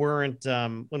when we weren't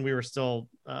when we were still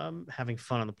having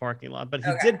fun in the parking lot, but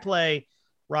he did play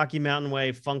Rocky Mountain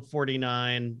Way, Funk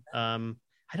 49. I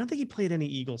don't think he played any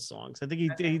Eagles songs. I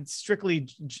think he strictly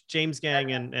James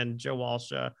Gang and Joe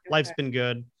Walsh. Life's Been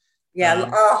Good.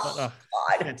 God.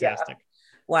 Fantastic.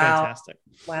 Yeah. Wow. Fantastic.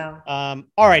 Wow.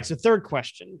 All right. So third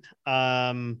question.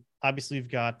 Obviously you've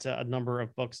got a number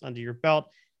of books under your belt,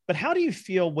 but how do you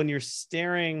feel when you're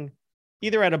staring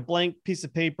either at a blank piece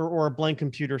of paper or a blank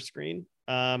computer screen,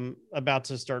 about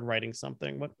to start writing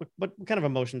something? What kind of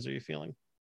emotions are you feeling?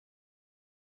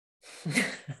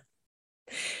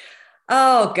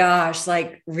 Oh gosh,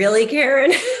 like really,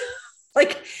 Karen?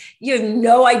 Like you have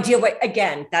no idea what,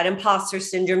 again, that imposter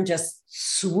syndrome just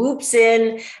swoops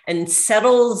in and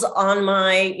settles on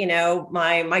my,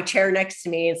 my chair next to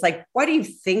me. It's like, what are you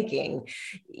thinking?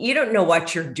 You don't know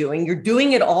what you're doing. You're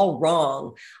doing it all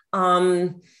wrong.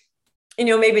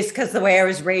 Maybe it's because the way I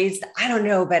was raised, I don't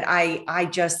know, but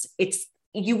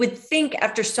you would think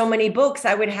after so many books,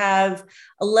 I would have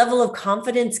a level of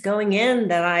confidence going in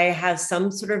that I have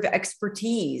some sort of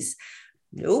expertise.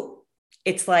 Nope.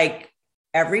 It's like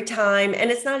every time,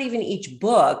 and it's not even each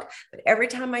book, but every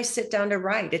time I sit down to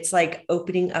write, it's like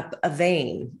opening up a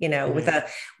vein, with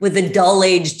a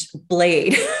dull-edged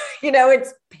blade.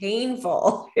 It's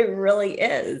painful. It really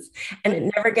is. And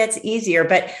it never gets easier.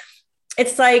 But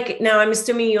it's like, now I'm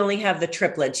assuming you only have the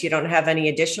triplets. You don't have any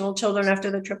additional children after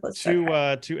the triplets? Two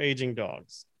aging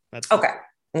dogs. That's okay.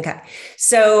 Okay.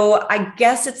 So I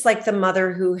guess it's like the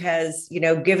mother who has,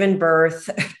 given birth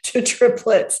to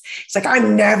triplets. It's like,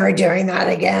 I'm never doing that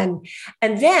again.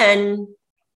 And then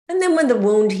when the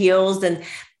wound heals and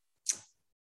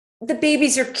the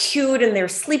babies are cute and they're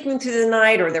sleeping through the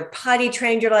night or they're potty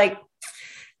trained, you're like,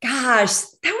 gosh,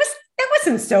 that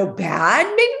wasn't so bad.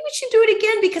 Maybe we should do it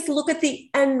again, because look at the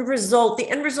end result. The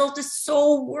end result is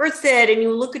so worth it. And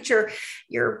you look at your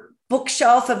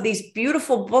bookshelf of these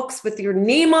beautiful books with your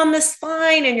name on the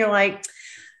spine, and you're like,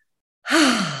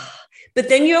 but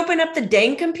then you open up the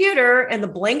dang computer and the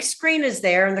blank screen is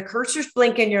there and the cursor's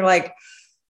blinking. You're like,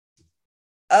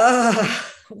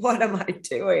 what am I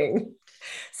doing?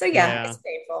 So it's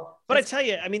painful. But I tell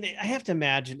you, I mean, I have to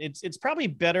imagine it's probably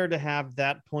better to have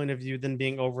that point of view than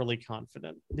being overly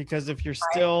confident, because if you're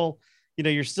still,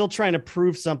 you're still trying to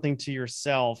prove something to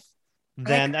yourself,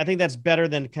 then I think that's better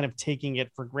than kind of taking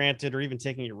it for granted or even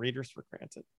taking your readers for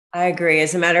granted. I agree.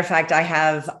 As a matter of fact,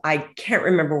 I can't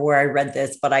remember where I read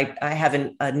this, but I have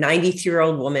a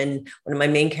 93-year-old woman, one of my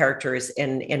main characters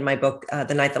in my book,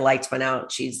 The Night the Lights Went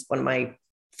Out. She's one of my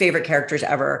favorite characters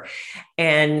ever.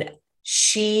 And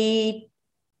she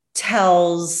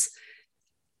tells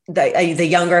the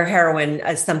younger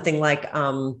heroine something like,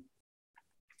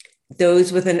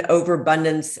 those with an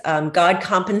overabundance, God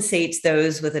compensates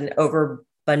those with an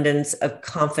overabundance of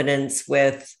confidence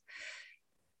with,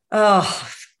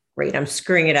 great, I'm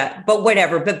screwing it up, but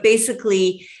whatever. But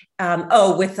basically,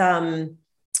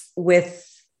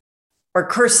 or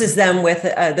curses them with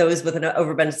those with an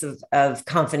overabundance of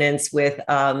confidence with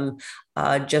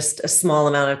just a small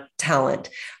amount of talent.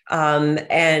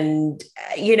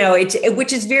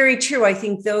 Which is very true. I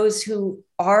think those who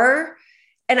are,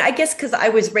 and I guess because I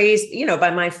was raised,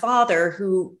 by my father,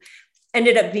 who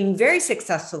ended up being very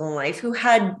successful in life, who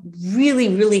had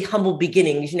really, really humble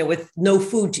beginnings, with no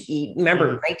food to eat. Remember,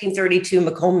 1932,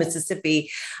 Macomb, Mississippi.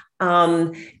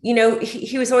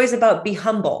 He was always about be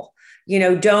humble.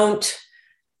 Don't,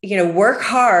 work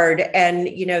hard and,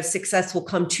 success will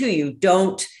come to you.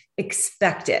 Don't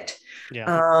expect it.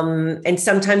 Yeah. And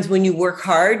sometimes when you work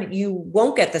hard, you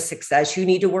won't get the success. You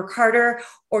need to work harder,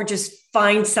 or just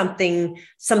find something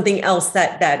else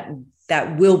that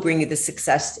will bring you the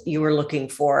success you were looking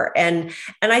for. And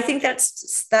I think that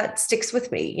sticks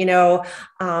with me. I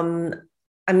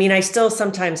still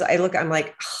sometimes I'm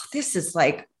like, this is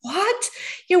like, what?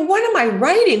 What am I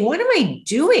writing? What am I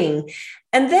doing?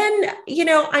 And then,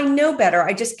 I know better.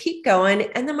 I just keep going.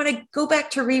 And then when I go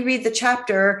back to reread the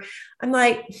chapter, I'm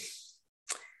like,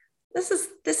 this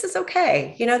is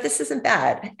okay. This isn't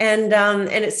bad. And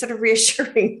it's sort of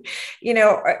reassuring,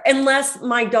 unless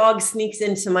my dog sneaks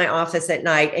into my office at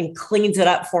night and cleans it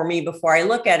up for me before I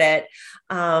look at it.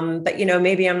 But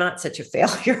maybe I'm not such a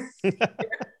failure.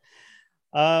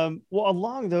 Well,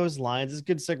 along those lines, it's a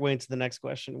good segue into the next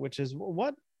question, which is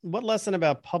what lesson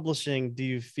about publishing do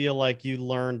you feel like you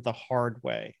learned the hard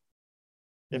way,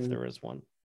 if there is one?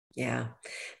 Yeah,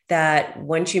 that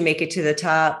once you make it to the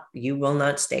top, you will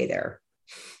not stay there.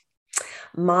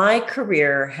 My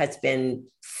career has been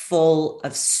full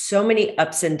of so many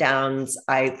ups and downs.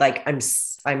 I'm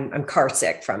car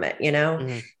sick from it,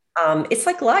 It's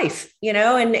like life,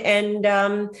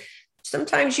 and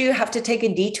sometimes you have to take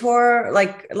a detour.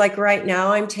 Like right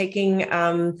now, I'm taking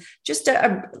just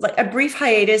a brief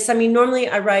hiatus. I mean, normally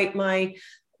I write my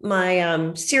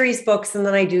series books, and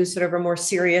then I do sort of a more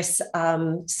serious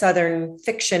Southern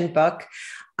fiction book.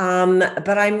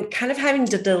 But I'm kind of having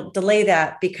to delay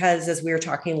that because, as we were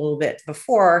talking a little bit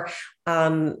before,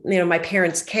 my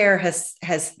parents' care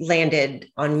has landed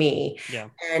on me. Yeah.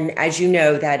 And as you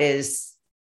know,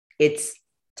 it's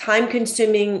time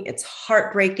consuming, it's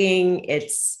heartbreaking,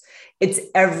 it's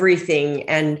everything.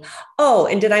 And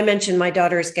did I mention my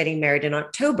daughter is getting married in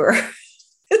October?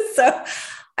 So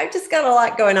I've just got a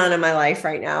lot going on in my life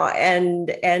right now, and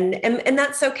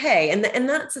that's okay. And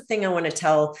that's the thing I want to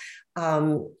tell,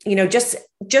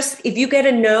 just if you get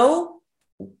a no,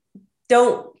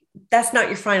 that's not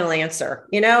your final answer.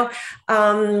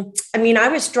 I mean, I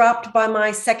was dropped by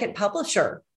my second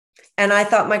publisher and I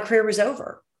thought my career was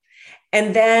over.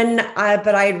 And then,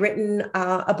 but I had written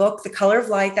a book, The Color of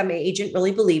Light, that my agent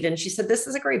really believed in. She said, "This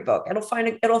is a great book. It'll find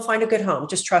a good home.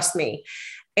 Just trust me."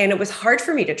 And it was hard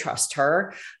for me to trust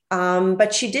her,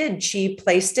 but she did. She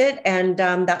placed it, and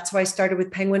that's how I started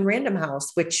with Penguin Random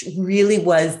House, which really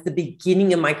was the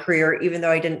beginning of my career, even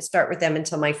though I didn't start with them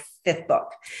until my fifth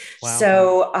book. Wow.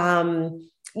 So,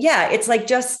 it's like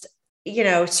just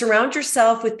surround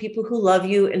yourself with people who love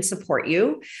you and support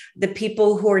you. The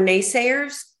people who are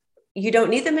naysayers, you don't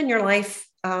need them in your life.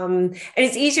 And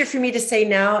it's easier for me to say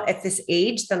now at this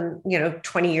age than,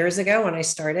 20 years ago when I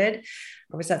started,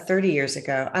 or was that 30 years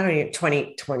ago? I don't know,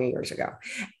 20 years ago.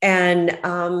 And,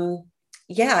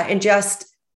 and just,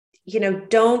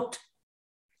 don't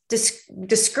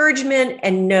discouragement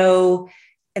and no,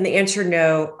 and the answer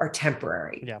no are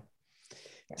temporary. Yeah.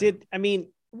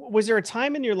 Was there a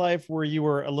time in your life where you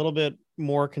were a little bit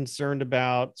more concerned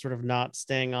about sort of not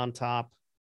staying on top?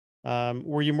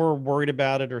 Were you more worried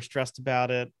about it or stressed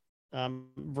about it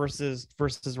versus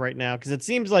right now? Because it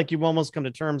seems like you've almost come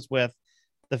to terms with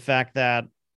the fact that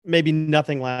maybe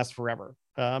nothing lasts forever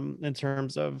in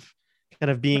terms of kind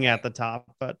of being at the top.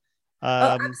 But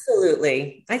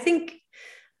absolutely. I think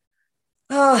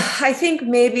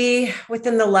maybe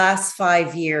within the last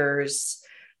 5 years,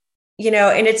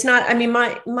 and it's not, I mean,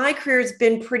 my career has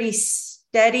been pretty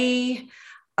steady.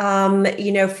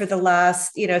 For the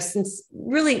last, since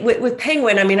really with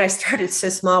Penguin, I mean, I started so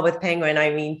small with Penguin. I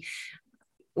mean,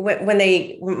 when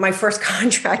my first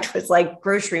contract was like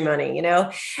grocery money,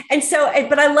 and so,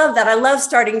 but I love that. I love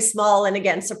starting small and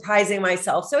again, surprising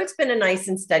myself. So it's been a nice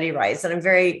and steady rise, and I'm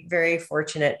very, very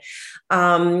fortunate.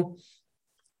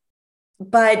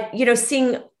 But,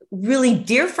 seeing really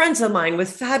dear friends of mine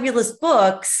with fabulous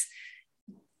books,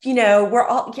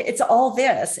 it's all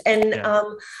this. And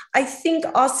I think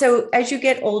also as you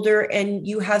get older and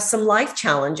you have some life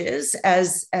challenges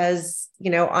as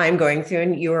I'm going through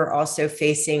and you're also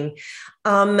facing,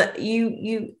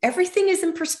 everything is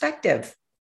in perspective.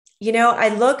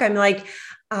 I'm like,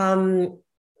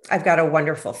 I've got a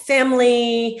wonderful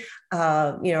family,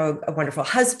 a wonderful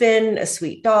husband, a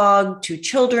sweet dog, 2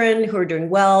 children who are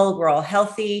doing well. We're all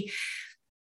healthy.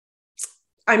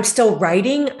 I'm still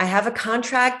writing. I have a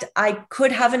contract. I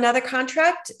could have another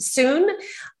contract soon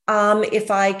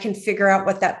if I can figure out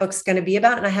what that book's going to be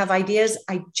about. And I have ideas.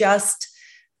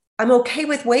 I'm okay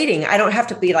with waiting. I don't have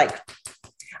to be like,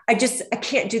 I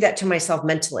can't do that to myself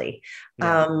mentally.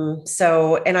 Yeah.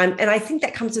 I think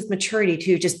that comes with maturity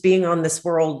too, just being on this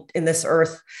world, in this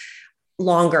earth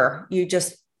longer. You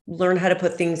just learn how to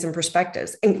put things in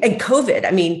perspectives. And COVID,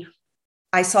 I mean,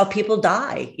 I saw people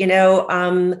die,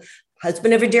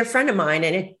 husband of a dear friend of mine.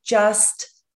 And it just,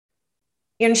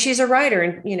 she's a writer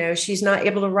and, she's not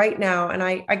able to write now. And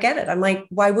I get it. I'm like,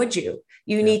 why would you?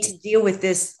 You need to deal with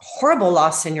this horrible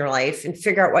loss in your life and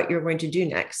figure out what you're going to do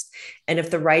next. And if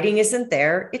the writing isn't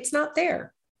there, it's not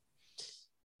there.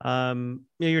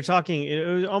 You're talking,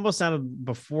 it almost sounded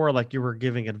before like you were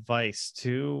giving advice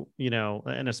to,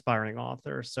 an aspiring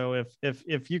author. So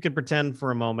if you could pretend for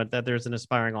a moment that there's an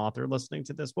aspiring author listening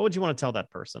to this, what would you want to tell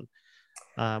that person?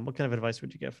 What kind of advice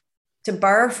would you give? to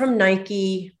borrow from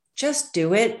Nike, just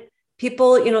do it.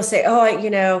 People, say,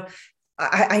 oh,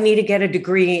 I need to get a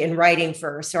degree in writing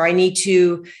first, or I need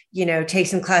to, take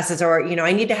some classes, or,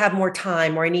 I need to have more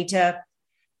time, or I need to,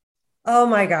 oh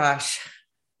my gosh.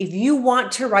 If you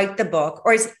want to write the book,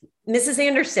 or as Mrs.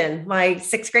 Anderson, my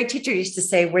sixth grade teacher, used to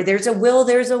say, where there's a will,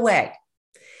 there's a way.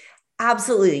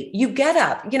 Absolutely. You get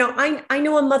up. I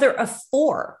know a mother of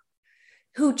 4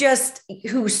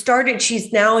 who started,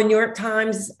 she's now a New York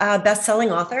Times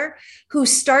bestselling author, who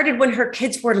started when her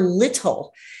kids were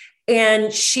little.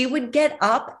 And she would get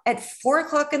up at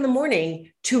 4:00 in the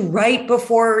morning to write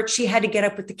before she had to get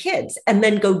up with the kids and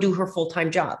then go do her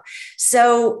full-time job.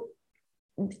 So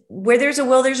where there's a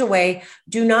will, there's a way.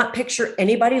 Do not picture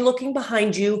anybody looking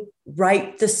behind you.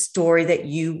 Write the story that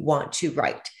you want to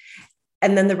write,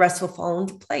 and then the rest will fall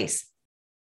into place.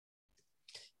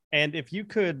 And if you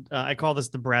could, I call this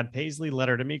the Brad Paisley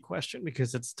letter to me question,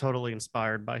 because it's totally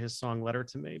inspired by his song Letter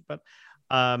to Me. But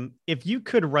if you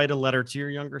could write a letter to your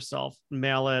younger self,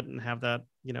 mail it, and have that,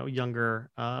 the younger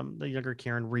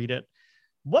Karen read it,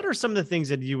 what are some of the things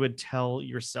that you would tell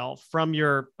yourself from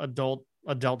your adult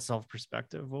self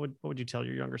perspective? What would you tell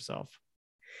your younger self?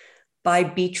 Buy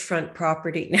beachfront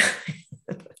property.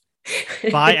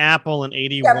 Buy Apple in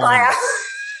 81.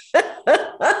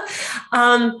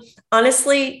 Yeah,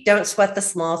 honestly, don't sweat the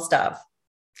small stuff.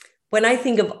 When I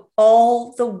think of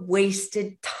all the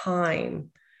wasted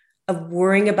time of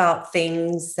worrying about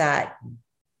things that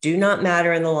do not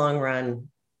matter in the long run,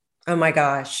 oh my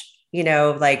gosh,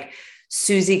 like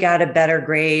Susie got a better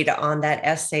grade on that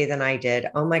essay than I did.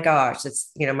 Oh my gosh,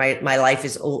 it's, my life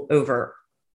is over.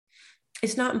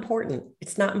 It's not important.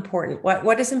 It's not important.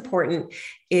 What is important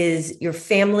is your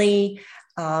family,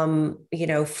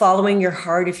 following your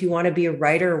heart. If you want to be a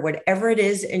writer, or whatever it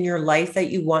is in your life that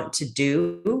you want to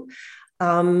do,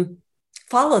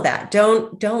 follow that.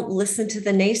 Don't listen to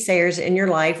the naysayers in your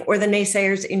life or the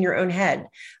naysayers in your own head.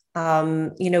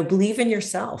 Believe in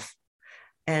yourself,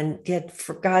 and yet,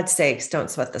 for God's sakes,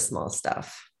 don't sweat the small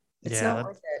stuff. It's not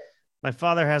worth it. My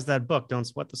father has that book, Don't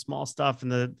Sweat the Small Stuff.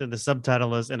 And the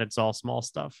subtitle is, and it's all small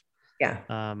stuff. Yeah.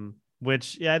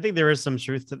 Which, I think there is some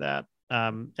truth to that.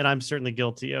 And I'm certainly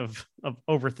guilty of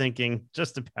overthinking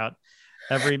just about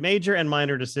every major and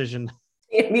minor decision.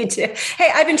 Yeah, me too. Hey,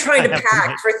 I've been trying to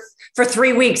pack for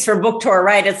 3 weeks for book tour,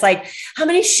 right? It's like, how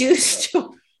many pairs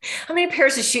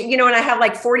of shoes, and I have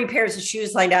like 40 pairs of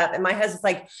shoes lined up. And my husband's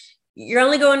like, you're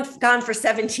only gone for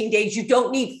 17 days. You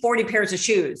don't need 40 pairs of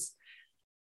shoes.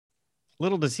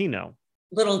 Little does he know.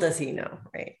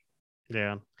 Right?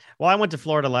 Yeah. Well, I went to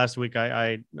Florida last week.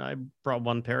 I brought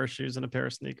 1 pair of shoes and a pair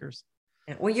of sneakers.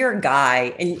 Well, you're a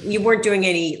guy, and you weren't doing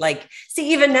any,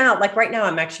 even now, right now,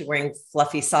 I'm actually wearing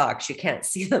fluffy socks. You can't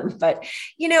see them, but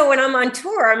when I'm on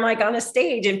tour, I'm on a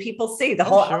stage and people see the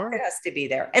whole outfit has to be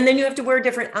there. And then you have to wear a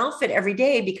different outfit every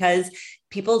day because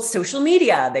people's social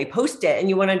media, they post it, and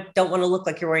you don't want to look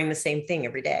like you're wearing the same thing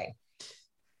every day.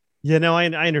 Yeah, no, I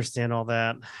understand all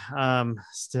that.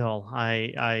 Still,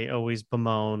 I always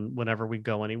bemoan whenever we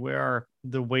go anywhere.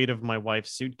 The weight of my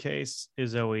wife's suitcase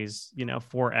is always,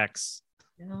 4X.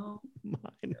 No.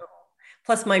 Mine.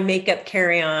 Plus my makeup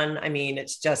carry-on. I mean,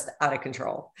 it's just out of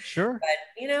control. Sure. But,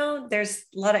 there's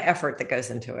a lot of effort that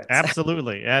goes into it.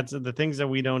 Absolutely. That's the things that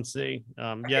we don't see,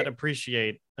 yet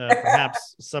appreciate,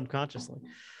 perhaps subconsciously.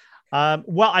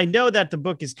 Well, I know that the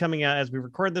book is coming out as we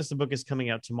record this. The book is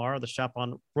coming out tomorrow. The Shop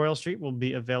on Royal Street will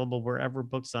be available wherever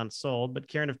books are sold. But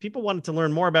Karen, if people wanted to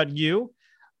learn more about you,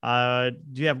 do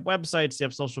you have websites? Do you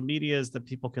have social medias that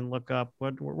people can look up?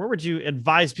 Where would you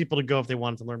advise people to go if they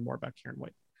wanted to learn more about Karen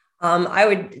White? I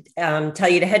would tell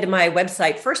you to head to my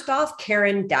website. First off,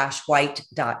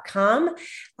 Karen-White.com.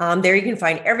 There you can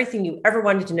find everything you ever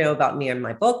wanted to know about me and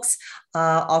my books.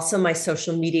 Also, my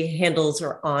social media handles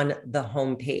are on the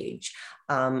homepage.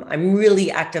 I'm really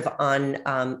active on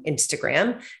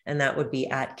Instagram, and that would be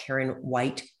at Karen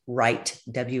White Write,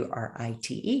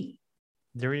 Write.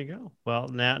 There you go. Well,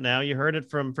 now you heard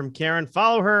it from Karen.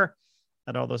 Follow her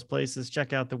at all those places.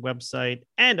 Check out the website,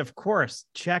 and of course,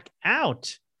 check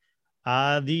out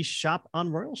the Shop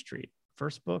on Royal Street,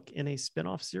 first book in a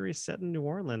spinoff series set in New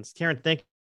Orleans. Karen, thank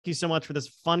you so much for this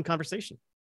fun conversation.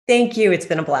 Thank you. It's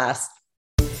been a blast.